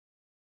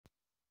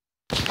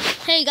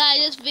Hey guys,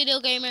 it's Video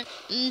Gamer.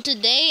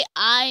 Today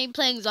I'm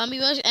playing Zombie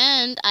Rush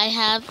and I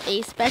have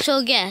a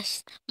special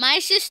guest. My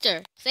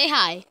sister. Say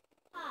hi.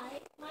 Hi,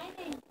 my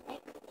name is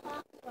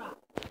Rock.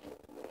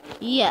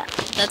 Yeah,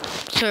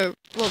 that's her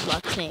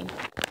Roblox name.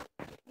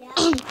 Yeah,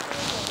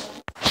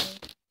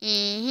 Roblox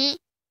name.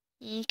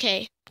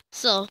 Okay,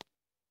 so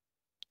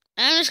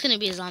I'm just gonna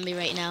be a zombie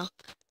right now.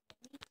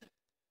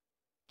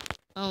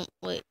 Oh,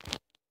 wait.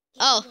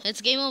 Oh,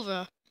 it's game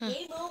over.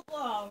 Game over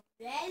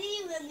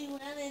already when we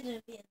wanted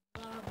to be a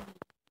zombie.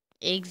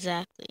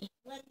 Exactly.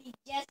 When we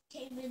just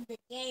came in the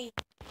game.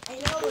 I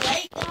know,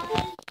 right,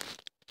 guys?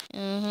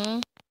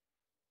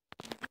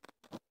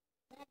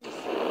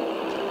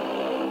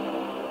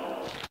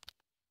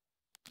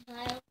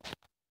 Kyle,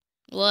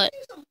 What? do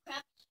some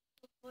crap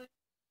before.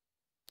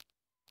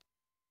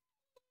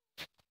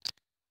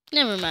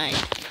 Never mind.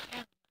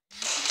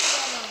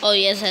 Oh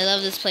yes, I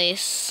love this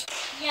place.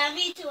 Yeah,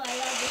 me too. I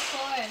love the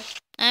forest.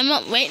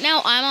 Right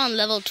now I'm on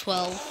level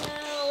 12.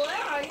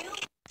 Where are you?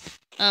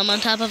 On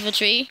top of a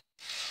tree.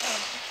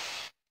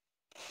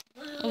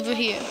 Over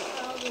here.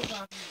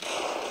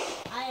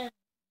 I am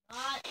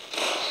not.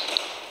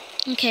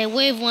 Okay,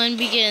 wave 1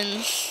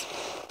 begins.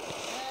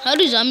 How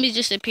do zombies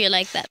just appear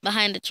like that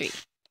behind a tree?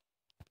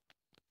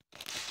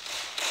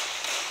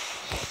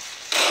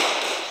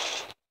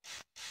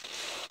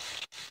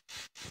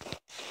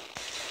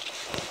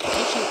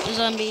 Oh, shoot, a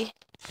zombie.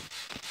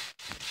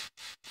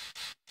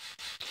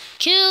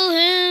 Kill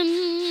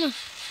him!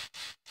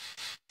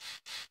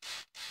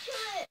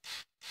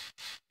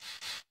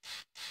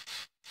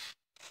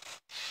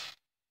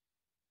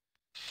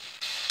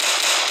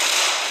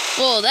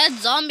 Whoa, that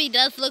zombie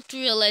does look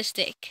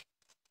realistic.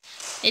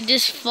 It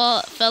just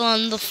fell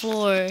on the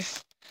floor.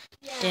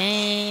 Yeah.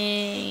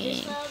 Dang.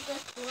 Just fell on the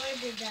floor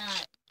to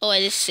die. Oh, I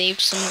just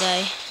saved some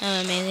guy.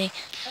 I'm amazing.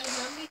 A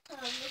zombie fell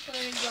on the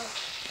floor and go.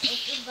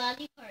 It's in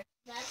body parts.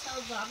 That's how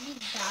zombies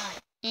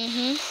die.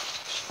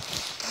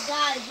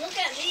 Guys, look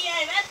at me.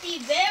 I'm at the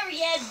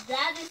very end.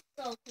 That is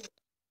so cool.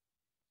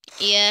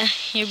 Yeah,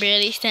 you're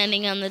barely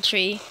standing on the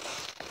tree.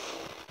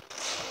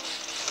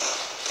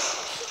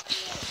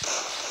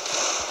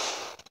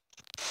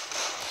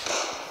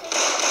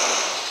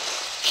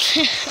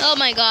 Oh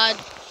my god.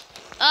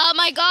 Oh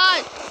my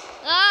god.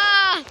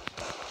 Ah!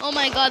 Oh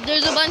my god,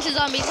 there's a bunch of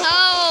zombies.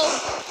 Help!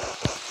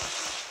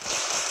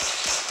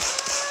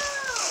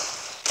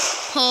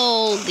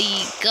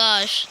 Holy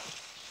gosh.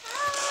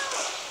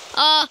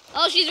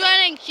 Oh, she's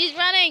running. She's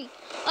running.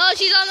 Oh,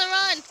 she's on the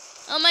run.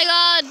 Oh my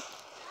god.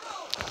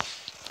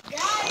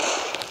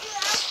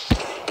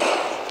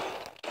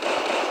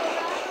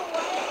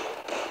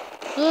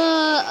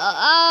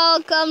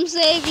 I'll come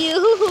save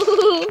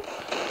you.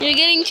 You're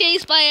getting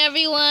chased by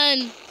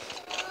everyone.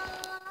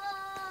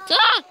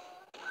 Ah!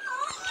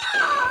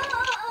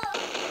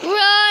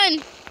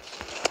 Run!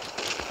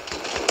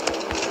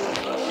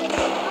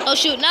 Oh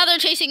shoot, now they're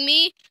chasing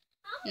me.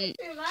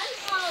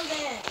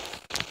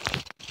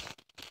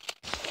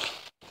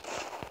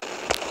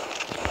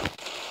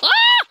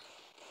 Ah!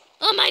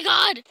 Oh my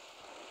god!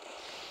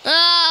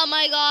 Oh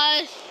my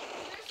gosh.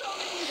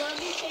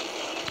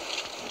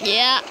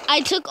 Yeah,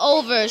 I took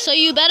over, so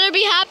you better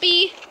be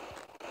happy.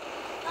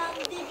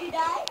 Did you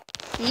die?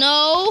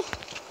 No.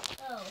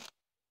 Oh.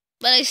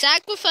 But I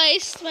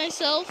sacrificed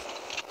myself.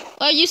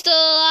 Are you still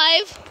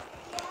alive?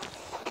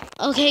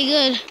 Yeah. Okay,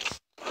 good.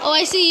 Oh,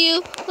 I see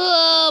you.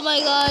 Oh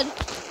my god.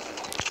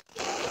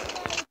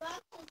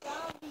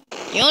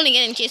 You're only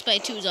getting chased by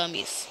 2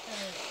 zombies.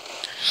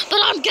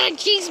 But I'm getting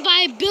chased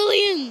by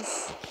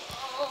billions.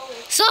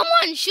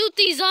 Someone shoot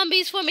these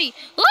zombies for me.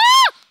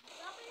 Ah!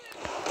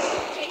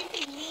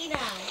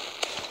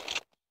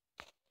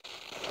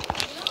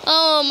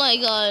 Oh my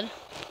god.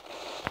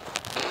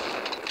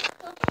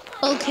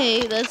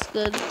 Okay, that's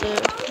good.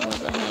 They're more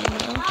behind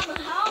now.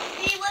 Help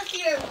me with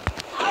your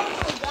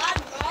powerful gun,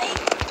 right?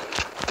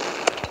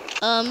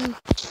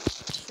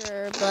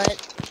 Sure, but...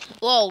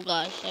 Whoa,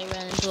 gosh, I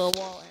ran into a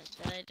wall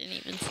that I didn't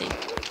even see.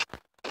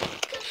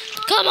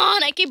 Come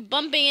on, I keep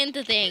bumping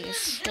into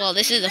things. Well,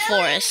 this is the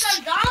forest.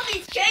 Some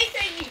zombies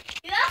chasing me.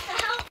 You have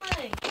to help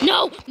me.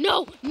 No,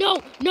 no,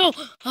 no, no.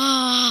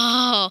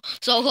 Oh,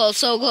 so close,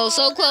 so close,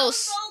 so close.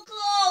 So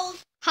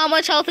close. How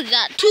much health is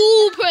that?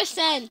 2%.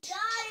 Dying.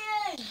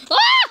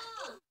 Ah!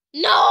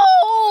 No!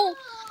 No.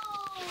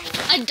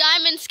 A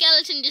diamond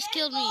skeleton just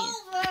killed me.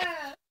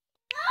 Over.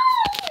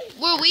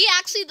 No. Were we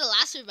actually the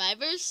last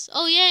survivors?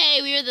 Oh,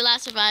 yay, we were the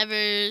last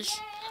survivors.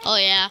 Oh,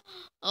 yeah.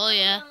 Oh,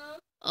 yeah.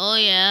 Oh,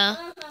 yeah.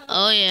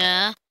 Oh,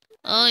 yeah.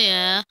 Oh,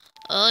 yeah.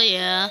 Oh,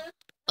 yeah.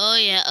 Oh,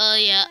 yeah. Oh,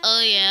 yeah.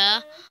 Oh,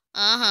 yeah.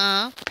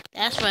 Uh-huh.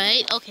 That's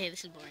right. Okay,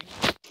 this is boring.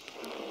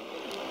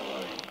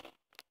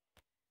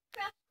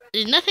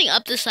 There's nothing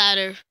up this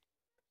ladder.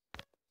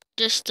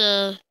 Just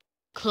a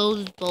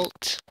closed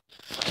bolt.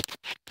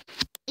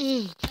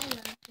 Wait,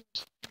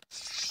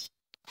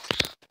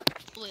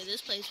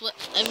 this place, what?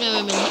 I've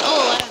never been here.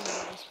 Oh, I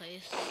remember this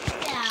place.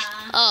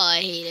 Yeah. Oh, I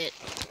hate it.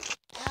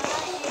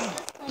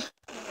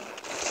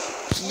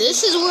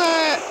 This is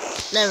where...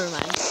 Never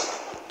mind.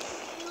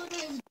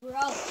 Computer's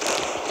broke.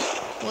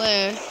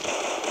 Where? Right?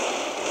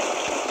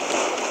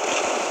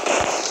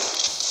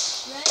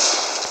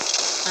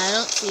 I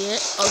don't see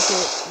it.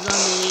 Okay,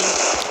 zombie.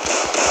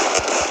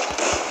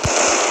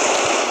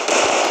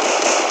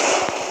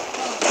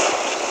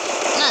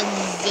 Not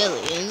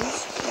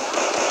zillions.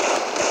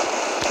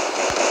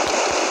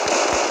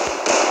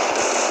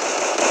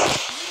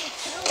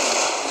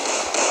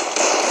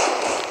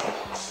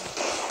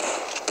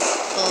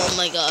 Oh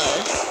my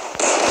god.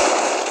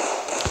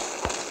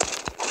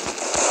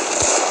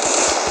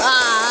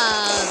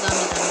 Ah,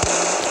 zombie.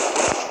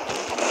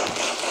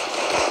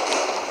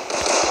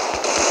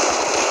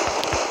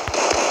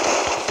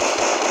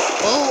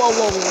 Whoa.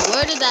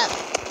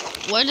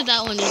 Where did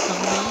that one just come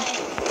from?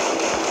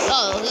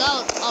 Oh,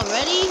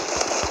 already?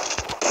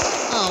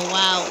 Oh,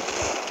 wow.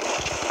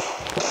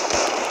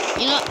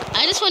 You know,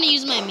 I just want to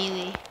use my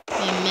melee.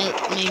 My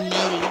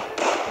melee.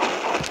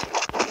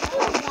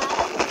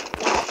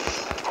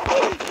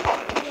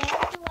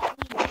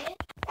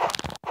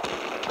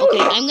 Okay,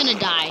 I'm gonna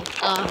die.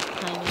 I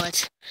know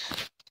it.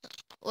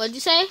 What'd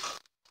you say?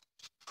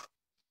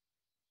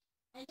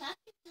 I'm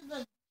talking to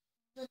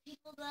the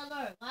people that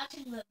are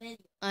watching the video.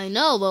 I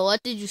know, but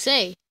what did you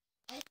say?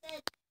 I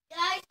said,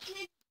 guys,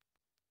 can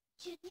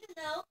you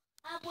know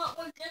what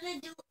we're gonna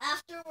do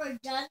after we're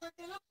done? We're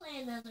gonna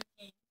play another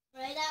game,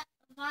 right,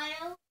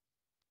 Mile?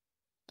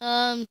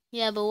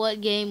 Yeah, but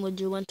what game would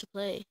you want to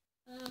play?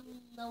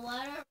 The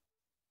water,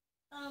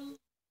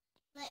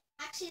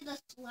 actually the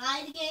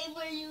slide game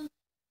where you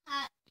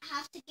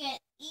have to get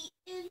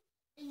eaten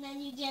and then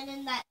you get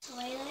in that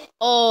toilet.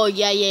 Oh,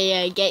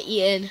 yeah, get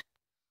eaten.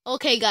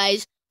 Okay,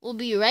 guys, we'll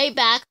be right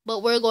back,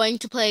 but we're going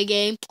to play a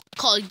game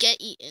called Get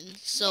Eaten.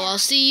 So yeah. I'll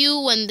see you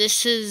when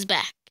this is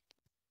back.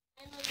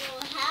 I don't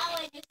know how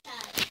I just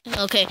died.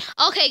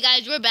 Okay,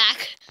 guys, we're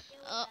back.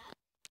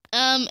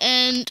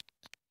 And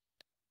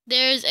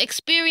there's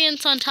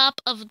experience on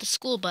top of the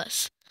school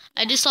bus.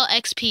 Yeah. I just saw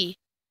XP.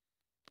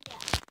 Yeah.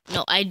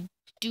 No, I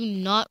do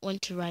not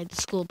want to ride the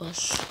school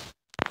bus.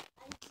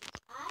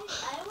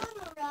 I want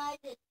to ride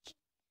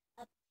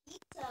a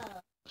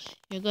pizza.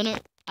 You're gonna...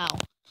 Ow.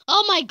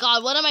 Oh my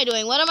god, what am I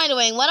doing?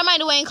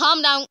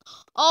 Calm down.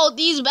 Oh,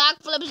 these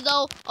backflips,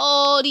 though.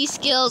 Oh, these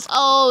skills.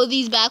 Oh,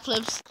 these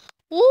backflips.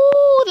 Woo,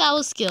 that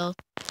was skill.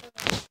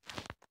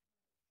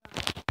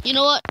 You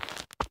know what?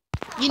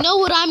 You know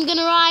what I'm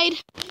gonna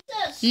ride?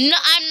 No,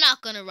 I'm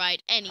not gonna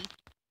ride any.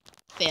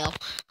 Fail.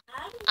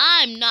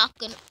 I'm not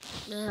gonna...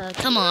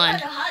 come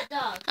on.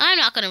 I'm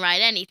not gonna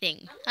ride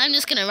anything. I'm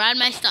just gonna ride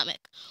my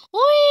stomach.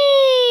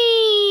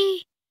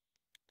 Whee!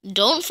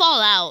 Don't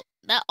fall out.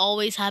 That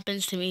always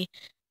happens to me.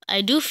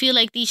 I do feel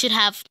like these should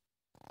have...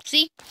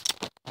 See?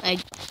 I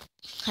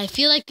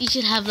feel like these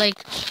should have,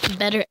 like,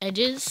 better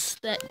edges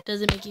that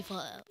doesn't make you fall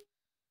out.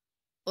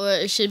 Or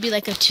it should be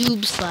like a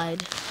tube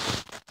slide.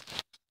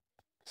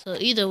 So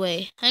either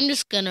way, I'm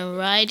just gonna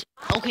ride...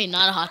 Okay,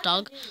 not a hot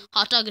dog.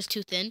 Hot dog is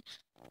too thin.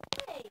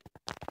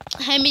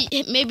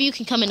 Maybe you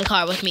can come in the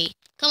car with me.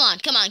 Come on,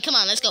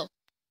 let's go.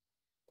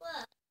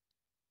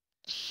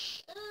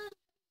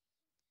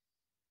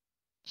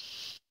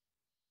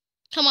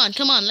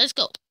 Come on, let's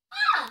go.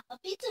 A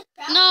pizza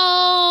crowd.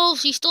 No,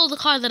 she stole the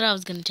car that I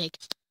was gonna take.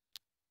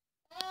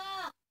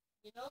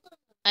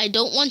 I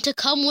don't want to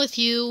come with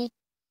you.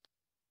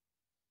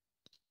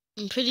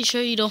 I'm pretty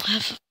sure you don't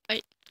have...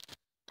 Right.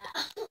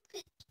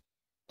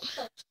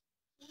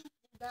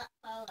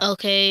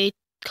 Okay,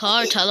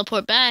 car,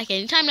 teleport back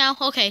anytime now.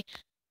 Okay.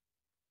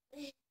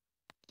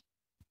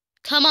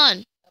 Come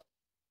on.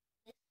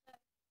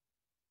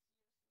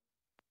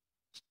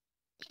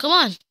 Come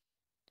on.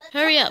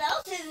 Hurry up.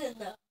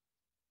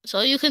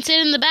 So you can sit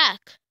in the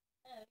back.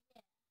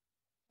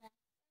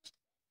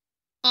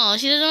 Oh,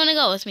 she doesn't want to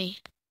go with me.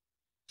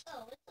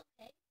 Oh, it's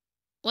okay.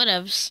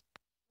 Whatevs.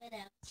 I'm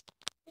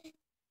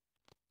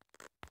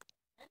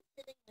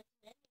sitting with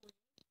you anyway.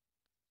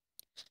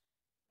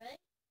 Right?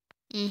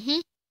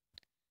 Mm-hmm.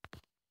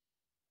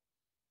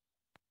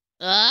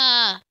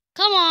 Ah,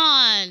 come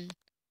on.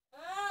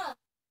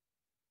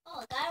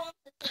 Oh, that wants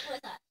to sit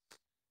with us.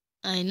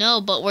 I know,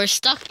 but we're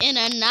stuck in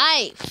a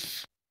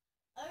knife.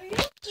 Are you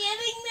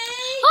kidding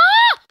me?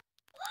 Ah!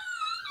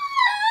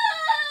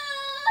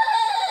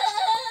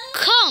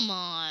 Come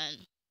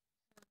on.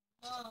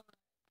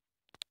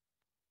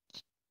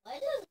 Why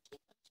does it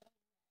keep on showing?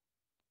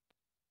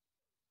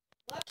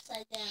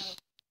 Upside down.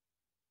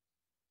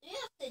 You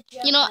have to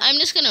jump. You know, I'm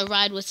just gonna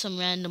ride with some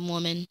random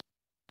woman.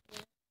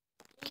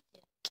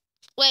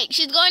 Wait,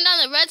 she's going down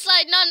the red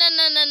slide? No.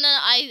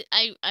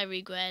 I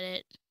regret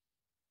it.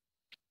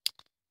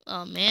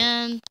 Oh,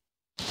 man.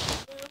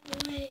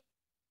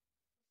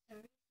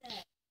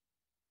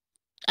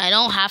 I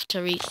don't have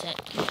to reset.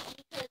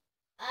 Because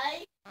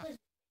I was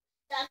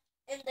stuck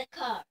in the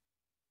car.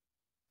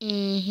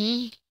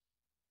 Mm-hmm.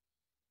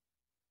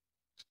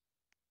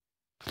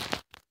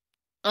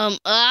 Oh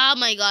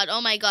my god.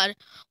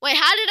 Wait,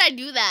 how did I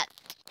do that?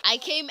 I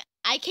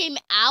came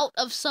out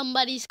of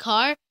somebody's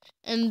car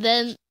and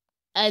then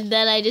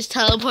I just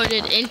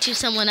teleported into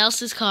someone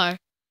else's car.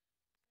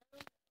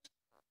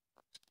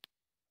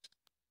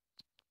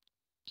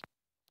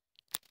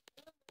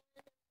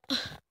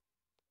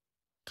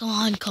 Come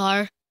on,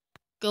 car.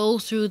 Go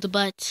through the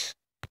butt.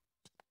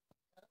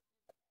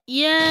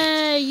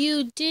 Yeah,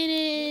 you did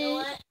it. You know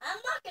what? I'm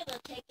not gonna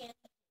take it.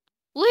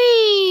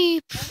 Whee!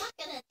 I'm not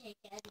gonna take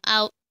it.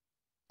 Out.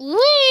 Whee! I'm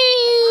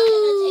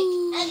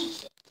not gonna take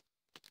anything.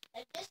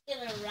 I'm just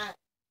gonna run.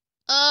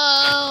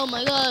 Oh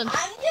my god.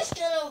 I'm just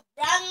gonna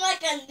run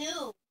like a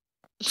noob.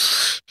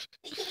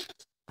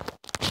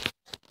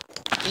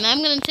 And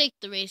I'm gonna take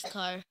the race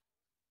car.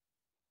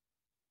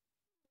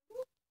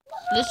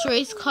 This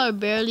race car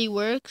barely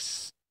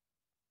works.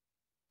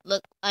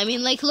 Look, I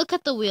mean, like, look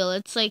at the wheel.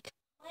 It's like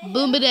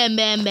boom, ba dam,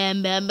 bam,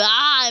 bam, bam,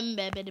 bam,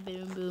 bam, bam,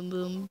 boom, boom,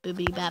 boom,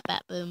 boobie, bap,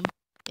 bap, boom,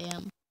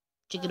 bam,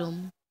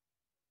 chickadoom,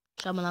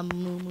 shamalam,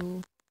 moo,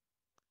 moo.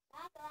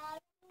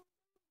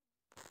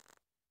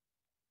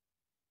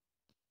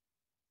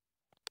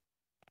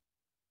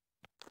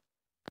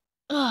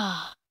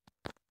 Ah.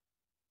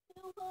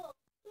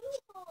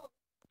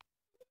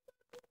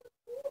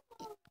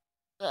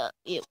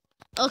 Yep.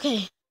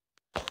 Okay.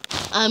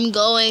 I'm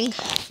going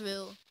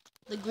through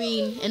the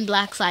green and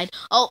black side.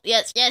 Oh,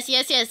 yes, yes,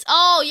 yes, yes.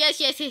 Oh, yes,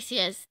 yes, yes,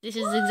 yes. This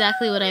is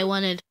exactly what I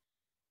wanted.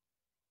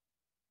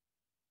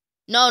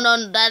 No,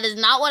 no, that is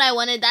not what I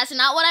wanted. That's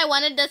not what I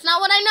wanted. That's not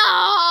what I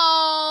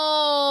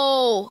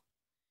know.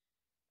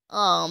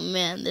 Oh,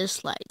 man, this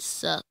slide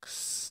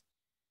sucks.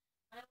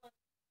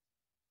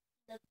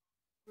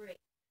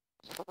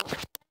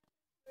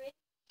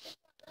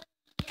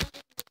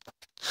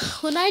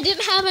 When I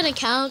didn't have an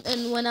account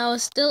and when I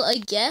was still a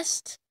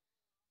guest,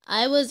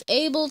 I was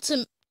able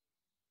to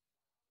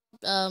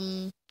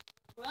do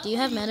you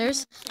have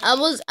manners? I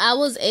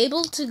was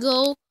able to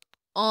go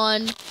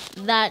on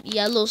that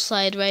yellow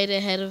slide right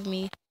ahead of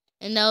me,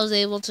 and I was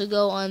able to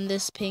go on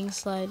this pink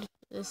slide,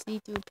 the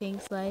see-through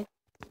pink slide,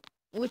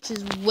 which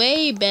is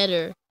way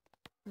better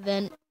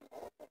than.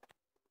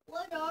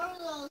 What are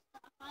those?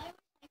 I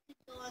could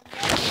go on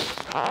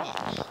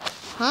that.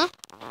 Huh?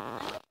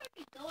 I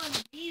could go on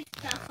these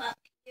stuff up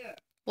here.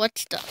 What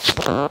stuff?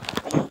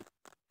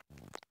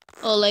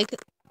 Oh, like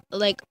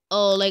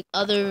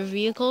other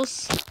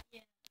vehicles?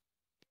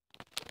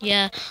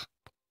 Yeah,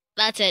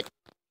 that's it.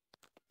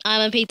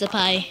 I'm a pizza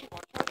pie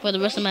for the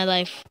rest of my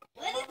life.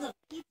 What is a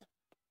pizza?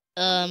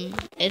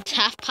 It's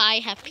half pie,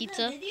 half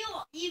pizza. Is the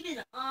video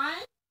even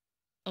on?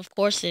 Of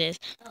course it is.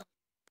 Oh.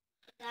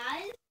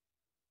 Guys,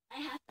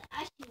 I have to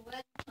ask you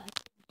one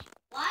question.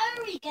 Why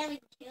are we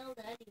getting killed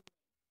anyway?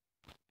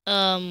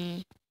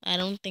 I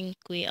don't think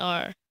we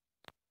are.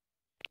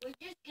 We're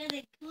just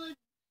getting killed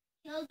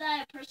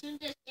by a person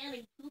just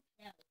getting pooped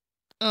out.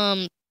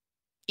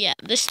 Yeah,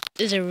 this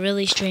is a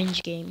really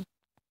strange game.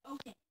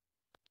 Okay.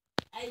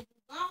 I do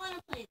not want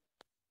to play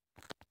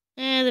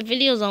this. The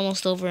video's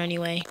almost over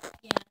anyway.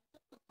 Yeah.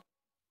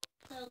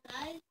 So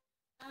guys,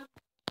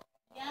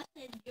 you have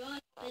to enjoy,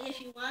 but if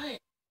you want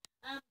it,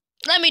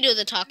 let me do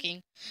the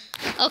talking.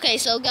 Okay,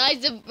 so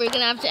guys, we're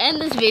gonna have to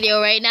end this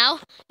video right now.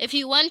 If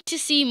you want to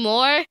see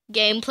more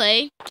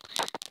gameplay,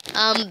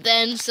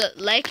 then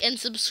like and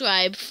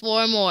subscribe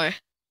for more.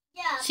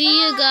 yeah.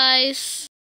 See you guys.